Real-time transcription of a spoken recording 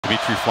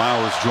Dimitri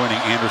Flowers joining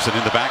Anderson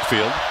in the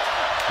backfield.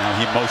 Now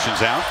he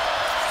motions out.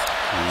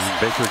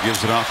 And Baker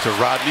gives it off to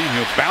Rodney,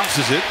 who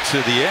bounces it to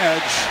the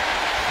edge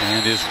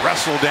and is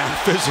wrestled down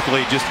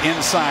physically just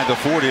inside the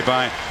 40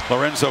 by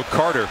Lorenzo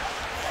Carter.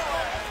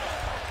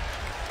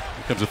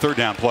 Here comes a third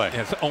down play.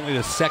 Yeah, it's only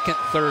the second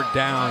third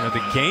down of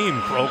the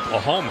game for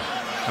Oklahoma.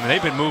 I mean,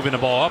 they've been moving the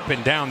ball up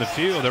and down the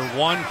field. They're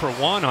 1 for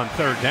 1 on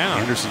third down.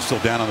 Anderson's still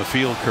down on the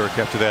field, Kirk,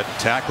 after that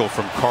tackle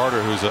from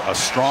Carter, who's a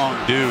strong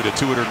dude, a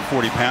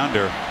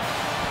 240-pounder.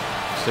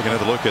 Let's take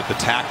another look at the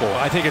tackle.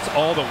 I think it's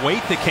all the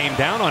weight that came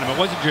down on him. It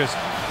wasn't just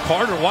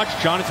Carter. Watch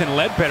Jonathan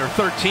Ledbetter,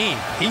 13.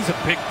 He's a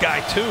big guy,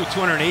 too,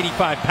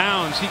 285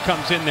 pounds. He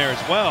comes in there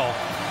as well.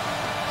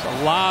 It's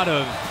a lot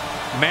of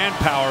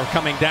manpower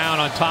coming down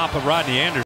on top of Rodney Anderson.